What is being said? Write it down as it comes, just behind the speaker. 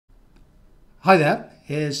Hi there,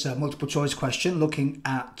 here's a multiple choice question looking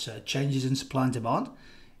at changes in supply and demand,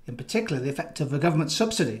 in particular the effect of a government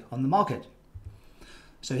subsidy on the market.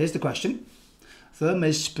 So here's the question. A firm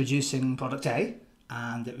is producing product A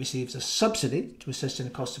and it receives a subsidy to assist in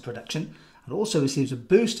the cost of production and also receives a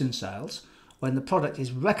boost in sales when the product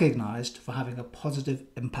is recognised for having a positive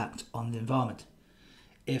impact on the environment.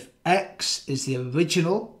 If X is the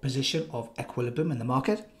original position of equilibrium in the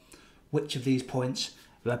market, which of these points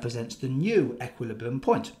represents the new equilibrium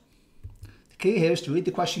point? The key here is to read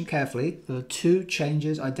the question carefully. There are two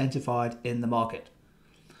changes identified in the market.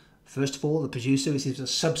 First of all, the producer receives a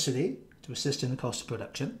subsidy to assist in the cost of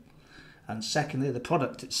production. And secondly, the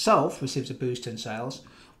product itself receives a boost in sales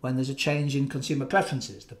when there's a change in consumer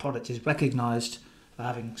preferences. The product is recognised for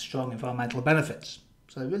having strong environmental benefits.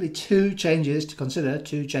 So really two changes to consider,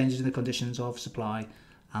 two changes in the conditions of supply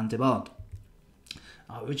and demand.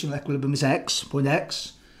 Our original equilibrium is X, point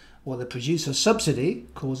X, while the producer subsidy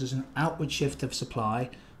causes an outward shift of supply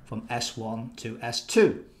from S1 to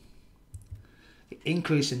S2. The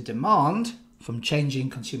increase in demand from changing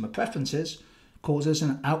consumer preferences causes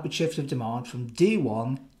an outward shift of demand from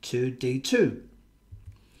D1 to D2.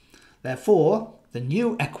 Therefore, the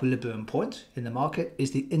new equilibrium point in the market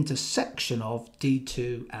is the intersection of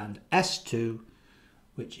D2 and S2,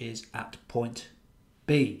 which is at point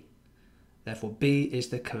B. Therefore, B is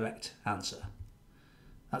the correct answer.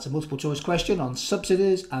 That's a multiple choice question on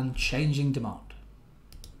subsidies and changing demand.